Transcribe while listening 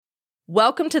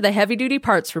Welcome to the Heavy Duty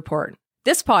Parts Report.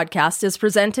 This podcast is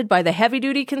presented by the Heavy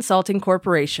Duty Consulting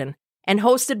Corporation and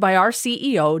hosted by our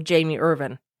CEO, Jamie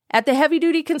Irvin. At the Heavy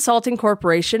Duty Consulting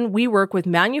Corporation, we work with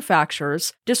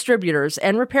manufacturers, distributors,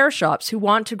 and repair shops who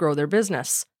want to grow their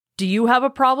business. Do you have a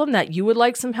problem that you would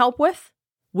like some help with?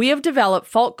 We have developed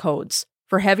fault codes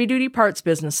for heavy-duty parts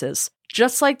businesses,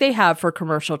 just like they have for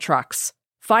commercial trucks.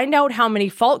 Find out how many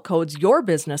fault codes your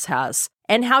business has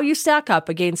and how you stack up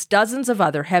against dozens of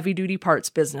other heavy-duty parts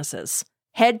businesses.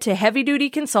 Head to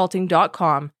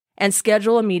heavydutyconsulting.com and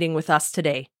schedule a meeting with us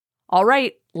today. All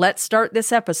right, let's start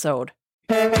this episode.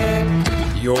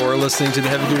 You're listening to the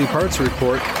Heavy Duty Parts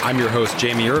Report. I'm your host,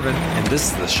 Jamie Irvin, and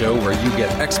this is the show where you get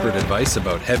expert advice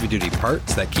about heavy-duty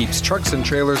parts that keeps trucks and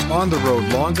trailers on the road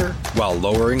longer while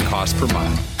lowering cost per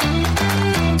mile.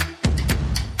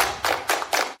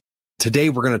 Today,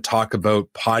 we're going to talk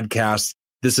about podcasts.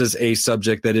 This is a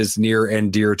subject that is near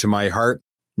and dear to my heart.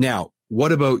 Now,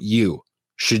 what about you?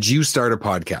 Should you start a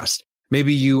podcast?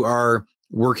 Maybe you are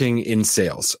working in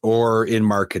sales or in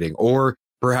marketing, or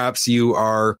perhaps you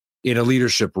are in a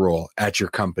leadership role at your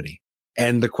company.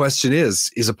 And the question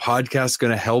is a podcast going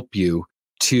to help you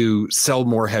to sell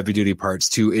more heavy duty parts,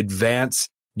 to advance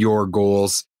your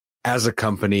goals as a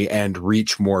company and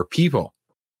reach more people?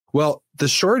 Well, the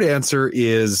short answer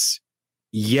is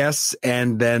yes,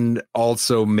 and then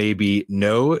also maybe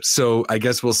no. So I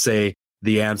guess we'll say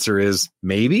the answer is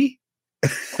maybe.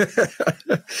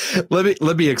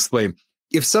 Let me explain.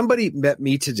 If somebody met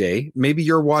me today, maybe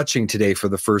you're watching today for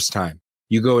the first time,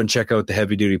 you go and check out the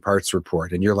Heavy Duty Parts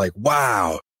Report and you're like,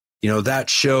 wow, that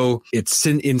show, it's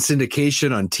in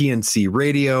syndication on TNC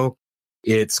radio.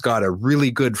 It's got a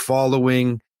really good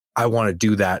following. I want to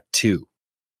do that too.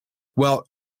 Well,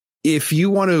 if you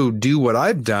want to do what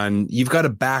I've done, you've got to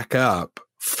back up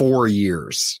 4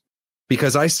 years,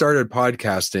 because I started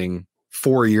podcasting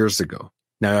 4 years ago.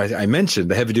 Now, I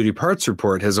mentioned the Heavy Duty Parts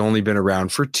Report has only been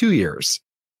around for 2 years.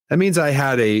 That means I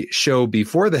had a show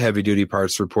before the Heavy Duty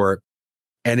Parts Report,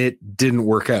 and it didn't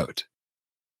work out.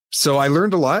 So I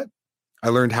learned a lot. I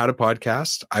learned how to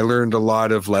podcast. I learned a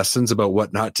lot of lessons about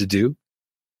what not to do.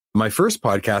 My first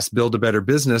podcast, Build a Better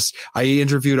Business, I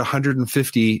interviewed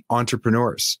 150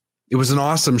 entrepreneurs. It was an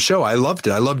awesome show. I loved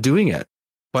it. I loved doing it.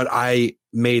 But I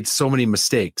made so many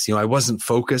mistakes. I wasn't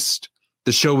focused.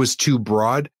 The show was too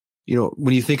broad.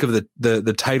 When you think of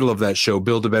the title of that show,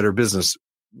 Build a Better Business,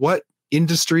 what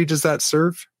industry does that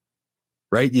serve?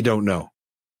 Right? You don't know.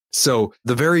 So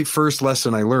the very first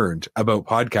lesson I learned about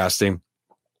podcasting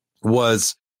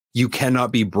was you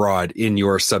cannot be broad in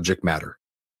your subject matter.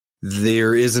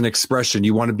 There is an expression.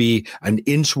 You want to be an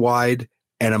inch wide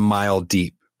and a mile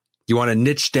deep. You want to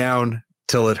niche down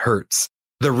till it hurts.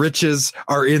 The riches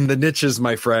are in the niches,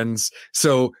 my friends.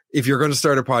 So if you're going to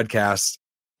start a podcast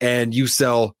and you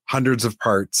sell hundreds of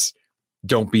parts,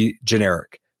 don't be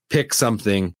generic. Pick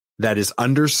something that is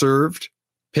underserved.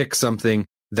 Pick something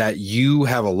that you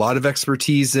have a lot of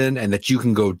expertise in and that you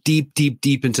can go deep, deep,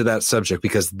 deep into that subject,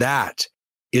 because that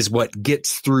is what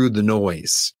gets through the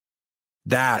noise.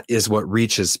 That is what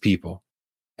reaches people.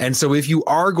 And so if you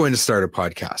are going to start a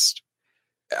podcast,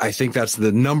 I think that's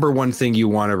the number one thing you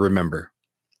want to remember.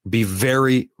 Be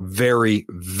very, very,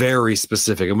 very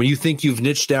specific. And when you think you've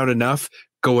niched down enough,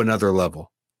 go another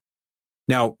level.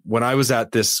 Now, when I was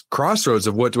at this crossroads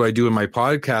of what do I do in my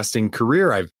podcasting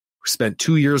career, I've spent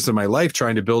 2 years of my life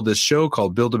trying to build this show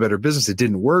called Build a Better Business. It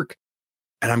didn't work.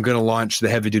 And I'm going to launch the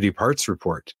Heavy Duty Parts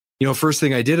Report. First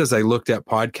thing I did is I looked at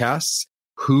podcasts.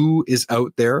 Who is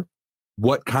out there?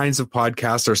 What kinds of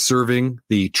podcasts are serving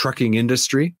the trucking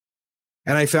industry?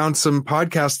 And I found some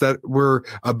podcasts that were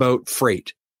about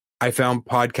freight. I found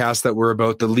podcasts that were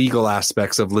about the legal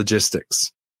aspects of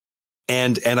logistics.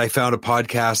 And I found a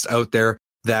podcast out there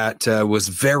that was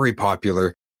very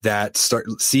popular that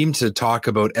seemed to talk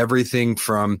about everything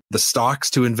from the stocks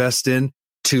to invest in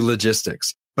to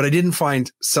logistics. But I didn't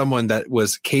find someone that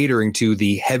was catering to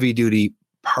the heavy duty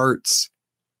parts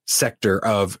sector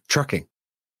of trucking.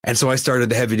 And so I started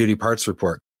the Heavy Duty Parts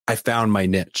Report. I found my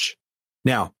niche.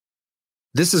 Now,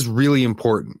 this is really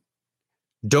important.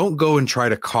 Don't go and try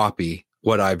to copy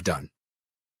what I've done.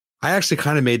 I actually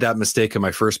kind of made that mistake in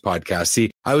my first podcast.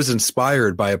 See, I was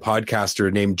inspired by a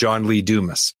podcaster named John Lee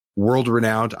Dumas, world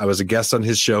renowned. I was a guest on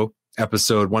his show,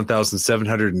 episode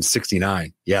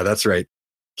 1769. Yeah, that's right.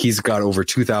 He's got over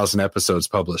 2,000 episodes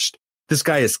published. This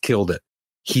guy has killed it.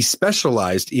 He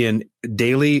specialized in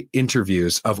daily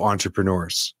interviews of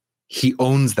entrepreneurs. He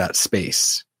owns that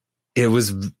space. It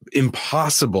was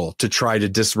impossible to try to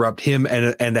disrupt him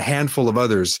and a handful of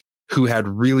others who had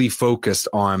really focused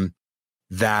on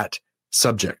that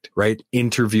subject, right?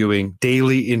 Interviewing,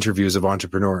 daily interviews of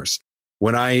entrepreneurs.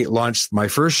 when I launched my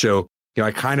first show, I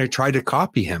kind of tried to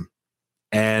copy him.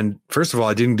 And first of all,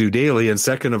 I didn't do daily. And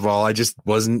second of all, I just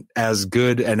wasn't as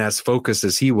good and as focused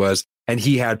as he was. And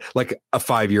he had like a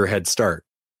 5-year head start.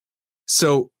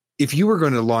 So if you were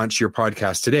going to launch your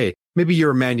podcast today, maybe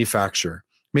you're a manufacturer,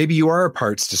 maybe you are a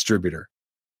parts distributor.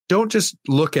 Don't just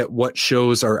look at what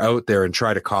shows are out there and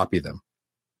try to copy them.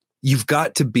 You've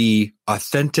got to be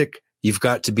authentic. You've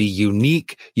got to be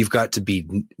unique. You've got to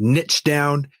be niche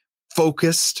down,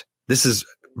 focused. This is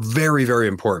very, very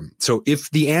important. So if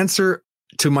the answer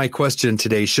to my question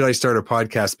today, should I start a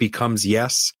podcast, becomes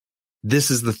yes,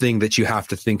 this is the thing that you have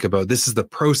to think about. This is the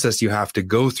process you have to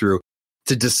go through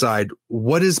to decide,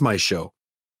 what is my show?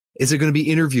 Is it going to be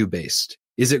interview based?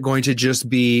 Is it going to just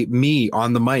be me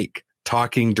on the mic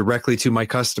talking directly to my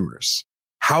customers?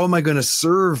 How am I going to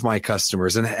serve my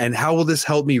customers? And how will this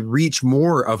help me reach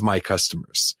more of my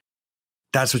customers?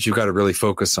 That's what you've got to really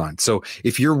focus on. So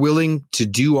if you're willing to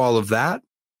do all of that,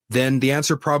 then the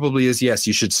answer probably is yes,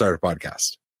 you should start a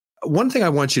podcast. One thing I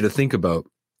want you to think about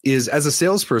is, as a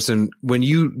salesperson, when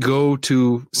you go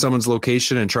to someone's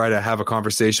location and try to have a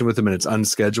conversation with them and it's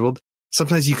unscheduled,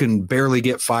 sometimes you can barely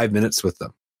get 5 minutes with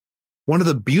them. One of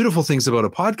the beautiful things about a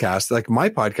podcast, like my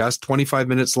podcast, 25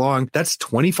 minutes long, that's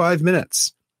 25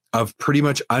 minutes of pretty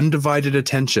much undivided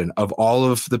attention of all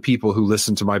of the people who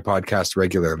listen to my podcast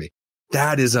regularly.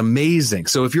 That is amazing.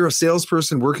 So if you're a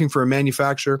salesperson working for a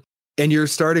manufacturer and you're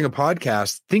starting a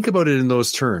podcast, think about it in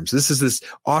those terms. This is this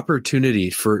opportunity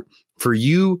for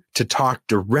you to talk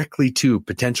directly to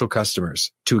potential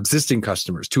customers, to existing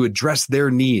customers, to address their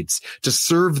needs, to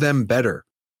serve them better.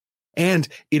 And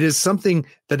it is something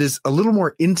that is a little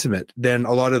more intimate than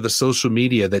a lot of the social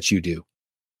media that you do.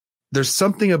 There's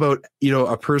something about,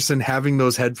 a person having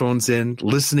those headphones in,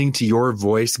 listening to your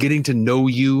voice, getting to know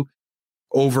you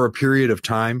over a period of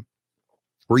time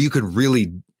where you can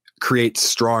really create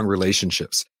strong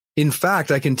relationships. In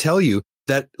fact, I can tell you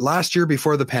that last year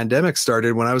before the pandemic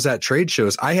started, when I was at trade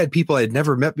shows, I had people I had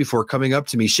never met before coming up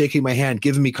to me, shaking my hand,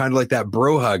 giving me kind of like that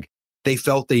bro hug. They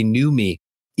felt they knew me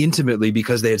intimately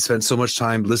because they had spent so much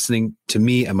time listening to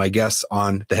me and my guests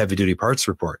on the Heavy Duty Parts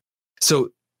Report. So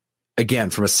again,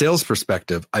 from a sales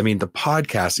perspective, the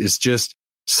podcast is just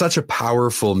such a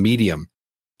powerful medium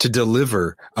to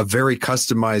deliver a very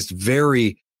customized,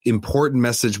 very important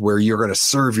message where you're going to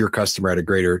serve your customer at a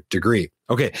greater degree.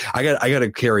 Okay, I got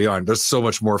to carry on. There's so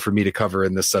much more for me to cover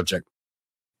in this subject.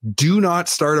 Do not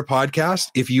start a podcast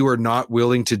if you are not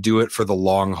willing to do it for the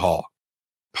long haul.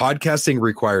 Podcasting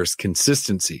requires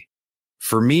consistency.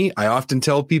 For me, I often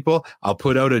tell people I'll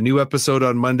put out a new episode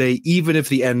on Monday, even if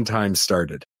the end time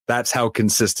started. That's how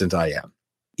consistent I am.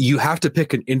 You have to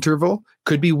pick an interval.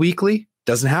 Could be weekly,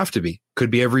 doesn't have to be. Could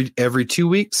be every 2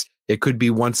 weeks. It could be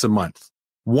once a month.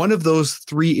 One of those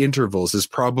 3 intervals is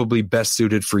probably best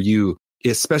suited for you,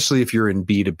 especially if you're in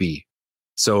B2B.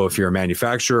 So if you're a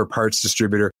manufacturer or parts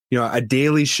distributor, a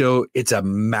daily show, it's a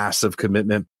massive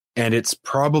commitment and it's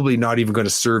probably not even going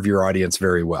to serve your audience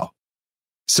very well.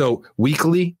 So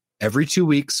weekly, every 2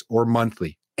 weeks, or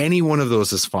monthly, any one of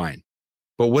those is fine.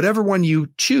 But whatever one you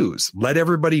choose, let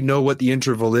everybody know what the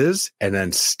interval is and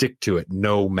then stick to it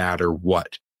no matter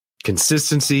what.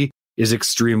 Consistency is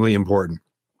extremely important.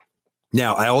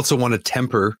 Now, I also want to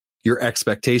temper your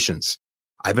expectations.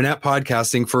 I've been at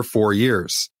podcasting for 4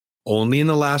 years. Only in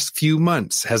the last few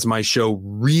months has my show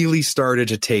really started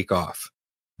to take off.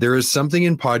 There is something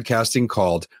in podcasting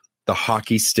called the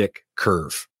hockey stick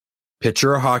curve.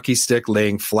 Picture a hockey stick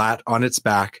laying flat on its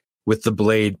back with the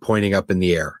blade pointing up in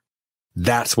the air.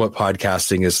 That's what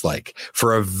podcasting is like.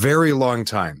 For a very long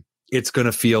time, it's going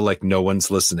to feel like no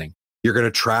one's listening. You're going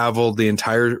to travel the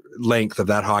entire length of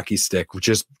that hockey stick,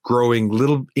 just growing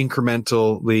little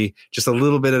incrementally, just a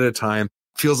little bit at a time.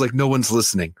 Feels like no one's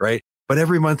listening, right? But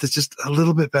every month it's just a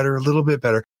little bit better, a little bit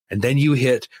better. And then you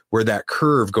hit where that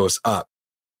curve goes up.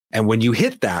 And when you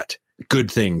hit that,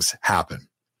 good things happen.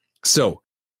 So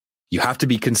you have to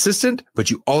be consistent,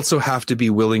 but you also have to be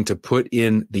willing to put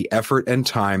in the effort and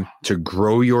time to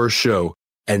grow your show.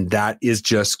 And that is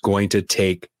just going to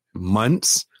take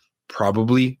months,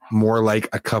 probably more like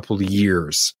a couple of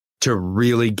years to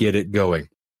really get it going.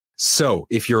 So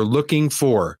if you're looking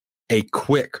for a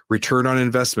quick return on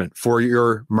investment for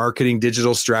your marketing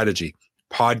digital strategy,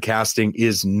 podcasting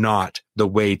is not the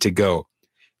way to go.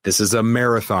 This is a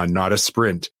marathon, not a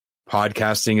sprint.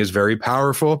 Podcasting is very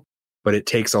powerful, but it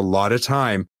takes a lot of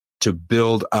time to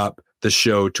build up the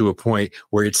show to a point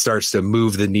where it starts to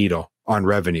move the needle on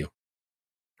revenue.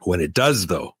 When it does,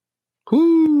 though,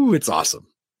 it's awesome.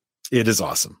 It is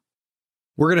awesome.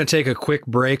 We're going to take a quick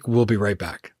break. We'll be right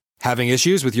back. Having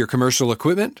issues with your commercial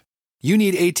equipment? You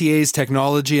need ATA's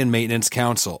Technology and Maintenance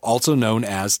Council, also known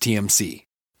as TMC.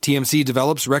 TMC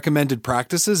develops recommended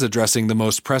practices addressing the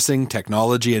most pressing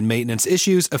technology and maintenance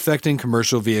issues affecting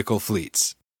commercial vehicle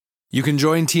fleets. You can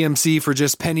join TMC for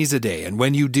just pennies a day, and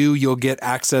when you do, you'll get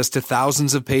access to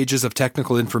thousands of pages of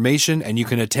technical information, and you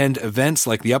can attend events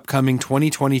like the upcoming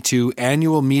 2022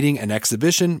 annual meeting and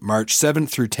exhibition, March 7th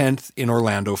through 10th in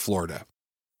Orlando, Florida.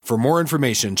 For more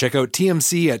information, check out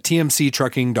TMC at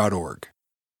tmctrucking.org.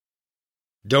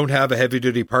 Don't have a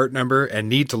heavy-duty part number and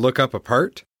need to look up a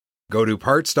part? Go to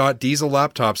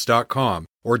parts.diesellaptops.com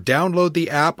or download the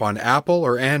app on Apple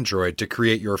or Android to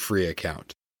create your free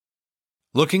account.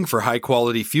 Looking for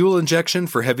high-quality fuel injection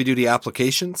for heavy-duty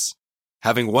applications?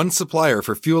 Having one supplier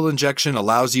for fuel injection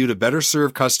allows you to better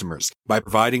serve customers by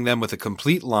providing them with a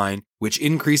complete line, which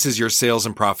increases your sales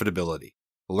and profitability.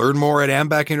 Learn more at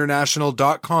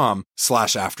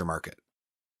ambackinternational.com/aftermarket.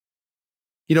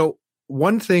 You know,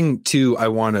 one thing, too, I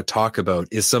want to talk about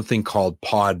is something called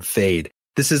pod fade.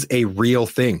 This is a real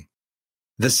thing.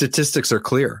 The statistics are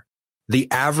clear. The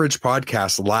average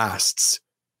podcast lasts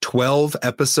 12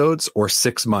 episodes or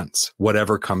 6 months,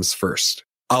 whatever comes first.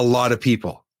 A lot of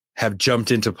people have jumped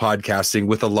into podcasting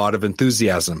with a lot of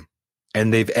enthusiasm,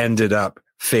 and they've ended up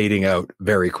fading out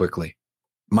very quickly.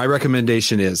 My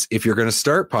recommendation is, if you're going to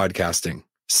start podcasting,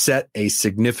 set a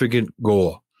significant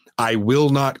goal. I will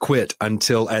not quit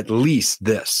until at least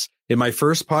this. In my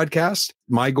first podcast,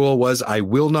 my goal was I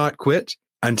will not quit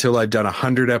until I've done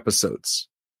 100 episodes.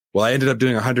 Well, I ended up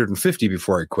doing 150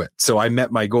 before I quit. So I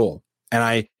met my goal. And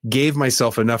I gave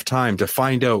myself enough time to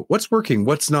find out what's working,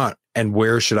 what's not, and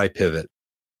where should I pivot.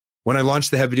 When I launched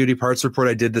the Heavy Duty Parts Report,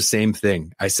 I did the same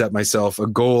thing. I set myself a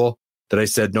goal that I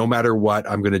said, no matter what,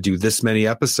 I'm going to do this many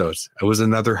episodes. It was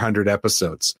another 100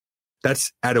 episodes.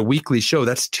 That's at a weekly show.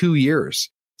 That's 2 years.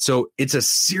 So it's a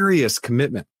serious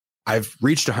commitment. I've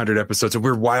reached 100 episodes and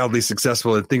we're wildly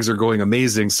successful and things are going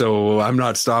amazing. So I'm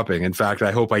not stopping. In fact,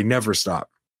 I hope I never stop.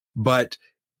 But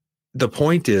the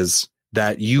point is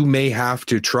that you may have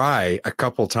to try a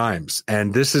couple times.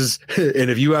 And this is, and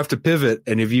if you have to pivot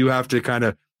and if you have to kind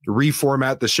of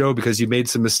reformat the show because you made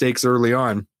some mistakes early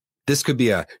on, this could be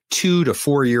a 2 to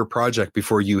 4 year project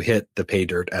before you hit the pay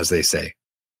dirt, as they say.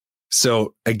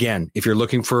 So again, if you're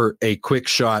looking for a quick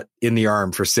shot in the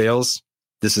arm for sales,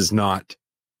 this is not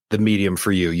the medium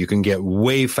for you. You can get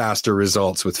way faster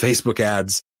results with Facebook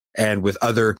ads and with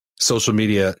other social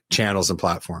media channels and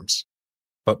platforms.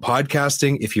 But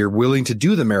podcasting, if you're willing to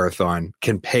do the marathon,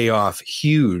 can pay off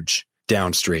huge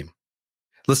downstream.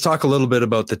 Let's talk a little bit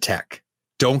about the tech.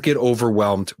 Don't get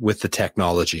overwhelmed with the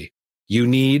technology. You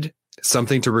need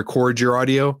something to record your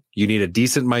audio. You need a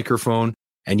decent microphone,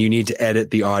 and you need to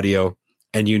edit the audio,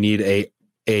 and you need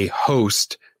a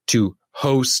host to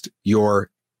host your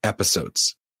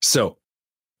episodes. So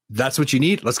that's what you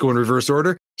need. Let's go in reverse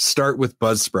order. Start with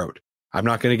Buzzsprout. I'm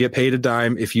not going to get paid a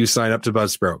dime if you sign up to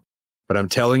Buzzsprout. But I'm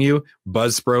telling you,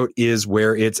 Buzzsprout is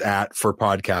where it's at for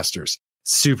podcasters.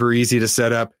 Super easy to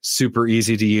set up, super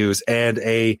easy to use, and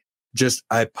just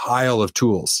a pile of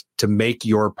tools to make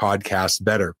your podcast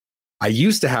better. I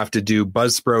used to have to do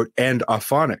Buzzsprout and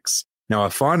Auphonics. Now,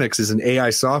 Auphonics is an AI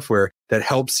software that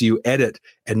helps you edit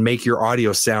and make your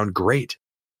audio sound great.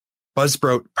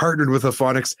 Buzzsprout partnered with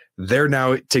Auphonics. They're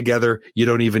now together. You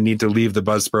don't even need to leave the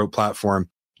Buzzsprout platform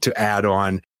to add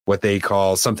on what they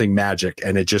call something magic,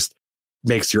 and it just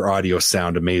makes your audio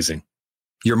sound amazing.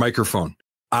 Your microphone.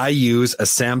 I use a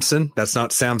Samson. That's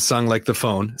not Samsung like the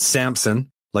phone.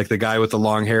 Samson, like the guy with the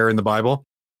long hair in the Bible.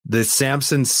 The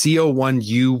Samson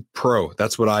CO1U Pro.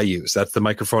 That's what I use. That's the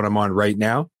microphone I'm on right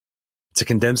now. It's a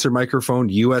condenser microphone,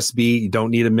 USB. You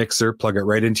don't need a mixer. Plug it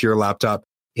right into your laptop.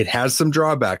 It has some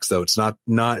drawbacks though. It's not,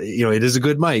 it is a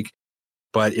good mic,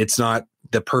 but it's not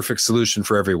the perfect solution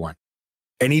for everyone.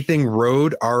 Anything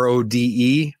Rode,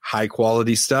 RODE, high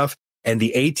quality stuff. And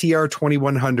the ATR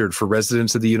 2100 for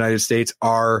residents of the United States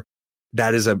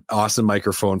that is an awesome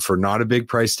microphone for not a big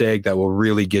price tag that will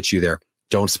really get you there.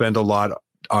 Don't spend a lot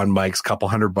on mics, couple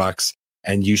 $100,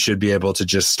 and you should be able to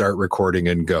just start recording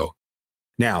and go.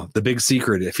 Now, the big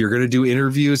secret, if you're going to do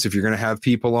interviews, if you're going to have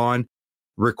people on,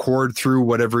 record through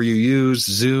whatever you use,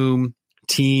 Zoom,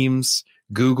 Teams,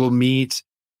 Google Meet,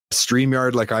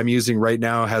 StreamYard, like I'm using right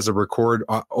now, has a record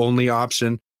only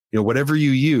option. Whatever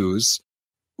you use,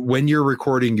 when you're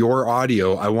recording your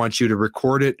audio, I want you to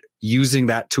record it using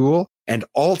that tool and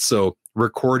also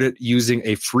record it using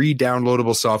a free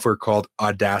downloadable software called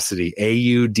Audacity,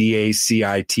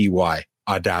 AUDACITY,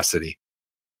 Audacity.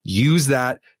 Use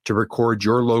that to record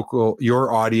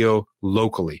your audio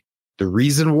locally. The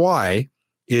reason why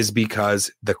is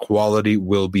because the quality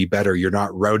will be better. You're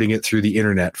not routing it through the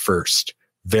internet first.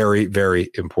 Very, very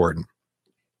important.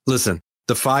 Listen,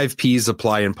 the 5 P's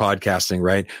apply in podcasting,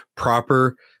 right?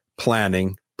 Proper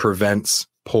planning prevents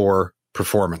poor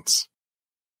performance.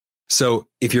 So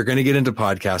if you're going to get into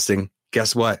podcasting,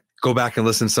 guess what? Go back and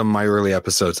listen to some of my early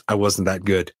episodes. I wasn't that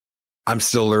good. I'm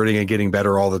still learning and getting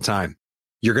better all the time.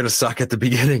 You're going to suck at the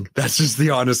beginning. That's just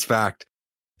the honest fact.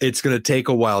 It's going to take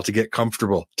a while to get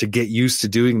comfortable, to get used to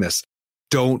doing this.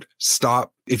 Don't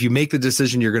stop. If you make the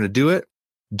decision you're going to do it,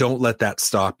 don't let that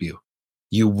stop you.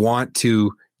 You want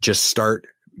to just start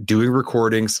doing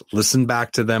recordings, listen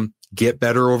back to them, get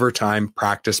better over time,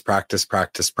 practice, practice,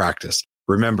 practice, practice.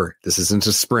 Remember, this isn't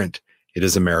a sprint. It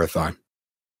is a marathon.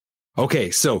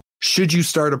 Okay, so should you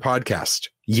start a podcast?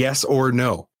 Yes or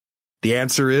no? The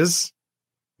answer is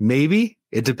maybe.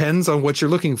 It depends on what you're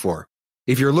looking for.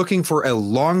 If you're looking for a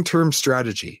long-term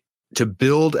strategy to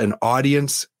build an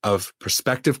audience of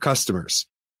prospective customers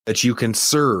that you can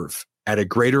serve at a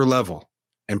greater level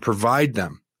and provide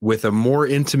them with a more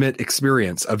intimate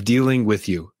experience of dealing with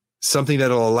you, something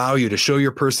that'll allow you to show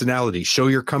your personality, show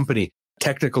your company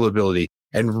technical ability,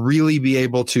 and really be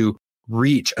able to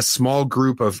reach a small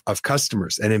group of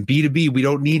customers. And in B2B, we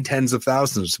don't need tens of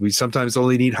thousands. We sometimes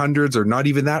only need hundreds, or not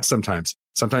even that sometimes.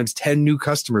 Sometimes 10 new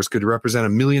customers could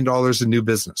represent $1 million in new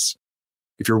business.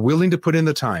 If you're willing to put in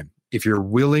the time, if you're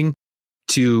willing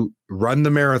to run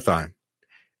the marathon,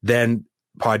 then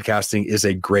podcasting is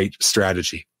a great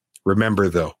strategy. Remember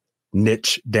though,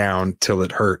 niche down till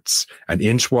it hurts. An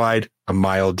inch wide, a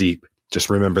mile deep. Just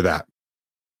remember that.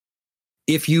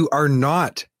 If you are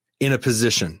not in a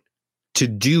position to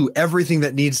do everything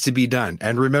that needs to be done,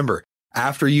 and remember,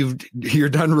 after you're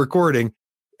done recording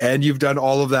and you've done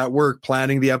all of that work,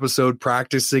 planning the episode,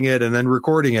 practicing it, and then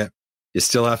recording it, you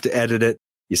still have to edit it,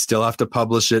 you still have to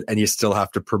publish it, and you still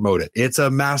have to promote it. It's a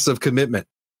massive commitment.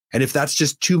 And if that's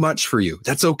just too much for you,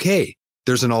 that's okay.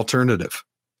 There's an alternative.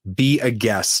 Be a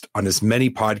guest on as many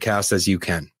podcasts as you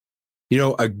can. You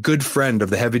know, a good friend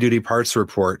of the Heavy Duty Parts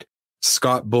Report,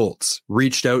 Scott Bolts,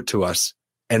 reached out to us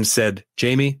and said,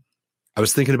 Jamie, I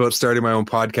was thinking about starting my own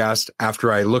podcast.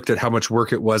 After I looked at how much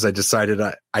work it was, I decided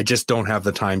I just don't have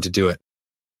the time to do it.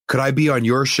 Could I be on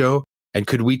your show? And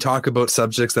could we talk about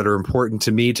subjects that are important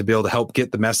to me to be able to help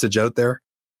get the message out there?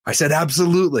 I said,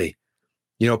 absolutely.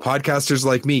 You know, podcasters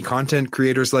like me, content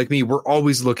creators like me, we're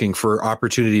always looking for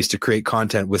opportunities to create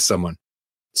content with someone.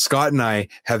 Scott and I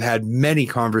have had many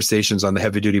conversations on the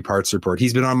Heavy Duty Parts Report.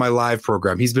 He's been on my live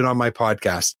program. He's been on my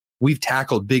podcast. We've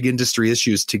tackled big industry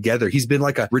issues together. He's been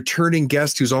like a returning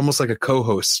guest who's almost like a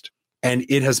co-host, and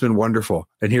it has been wonderful.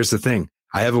 And here's the thing.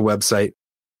 I have a website.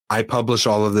 I publish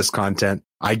all of this content.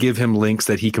 I give him links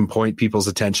that he can point people's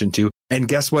attention to. And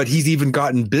guess what? He's even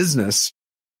gotten business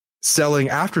selling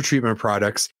after treatment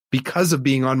products because of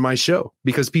being on my show,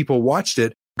 because people watched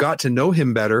it, got to know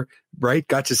him better, right?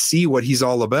 Got to see what he's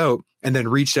all about, and then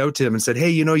reached out to him and said,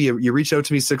 hey, you know, you reached out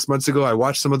to me 6 months ago. I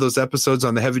watched some of those episodes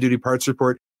on the Heavy Duty Parts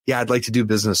Report. Yeah, I'd like to do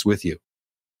business with you.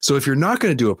 So if you're not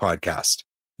going to do a podcast,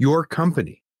 your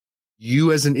company,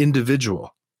 you as an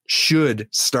individual, should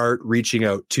start reaching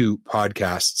out to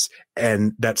podcasts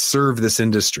and that serve this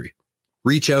industry.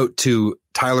 Reach out to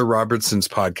Tyler Robertson's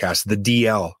podcast, the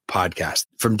DL podcast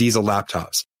from Diesel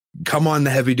Laptops. Come on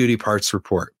the Heavy Duty Parts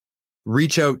Report.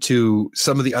 Reach out to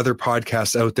some of the other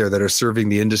podcasts out there that are serving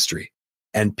the industry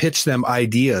and pitch them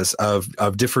ideas of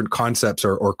different concepts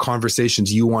or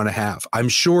conversations you want to have. I'm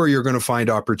sure you're going to find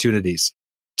opportunities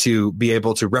to be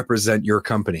able to represent your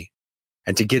company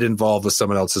and to get involved with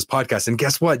someone else's podcast. And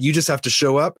guess what? You just have to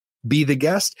show up, be the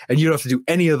guest, and you don't have to do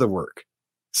any of the work.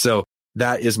 So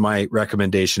that is my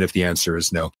recommendation if the answer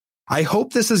is no. I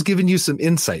hope this has given you some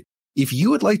insight. If you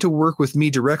would like to work with me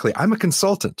directly, I'm a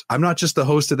consultant. I'm not just the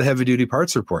host of the Heavy Duty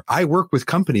Parts Report. I work with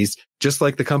companies just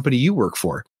like the company you work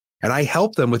for. And I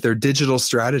help them with their digital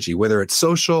strategy, whether it's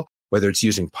social, whether it's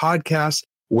using podcasts,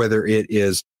 whether it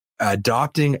is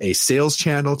adopting a sales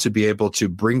channel to be able to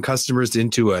bring customers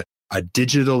into a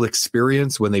digital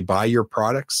experience when they buy your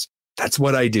products. That's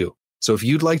what I do. So if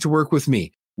you'd like to work with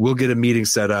me, we'll get a meeting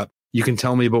set up. You can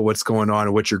tell me about what's going on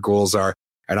and what your goals are,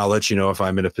 and I'll let you know if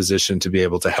I'm in a position to be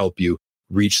able to help you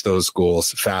reach those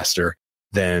goals faster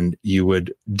than you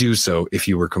would do so if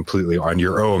you were completely on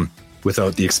your own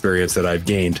without the experience that I've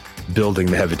gained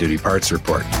building the Heavy Duty Parts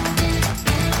Report.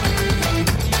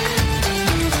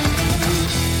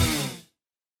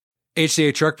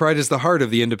 HDA Truck Pride is the heart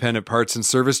of the independent parts and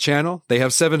service channel. They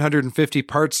have 750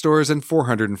 parts stores and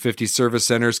 450 service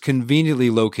centers conveniently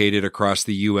located across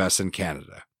the US and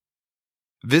Canada.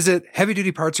 Visit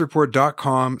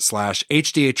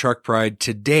heavydutypartsreport.com/HDA Truck Pride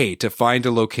today to find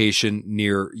a location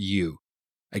near you.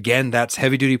 Again, that's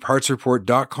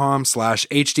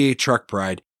heavydutypartsreport.com/HDA Truck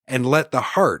Pride, and let the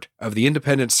heart of the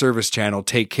independent service channel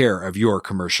take care of your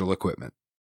commercial equipment.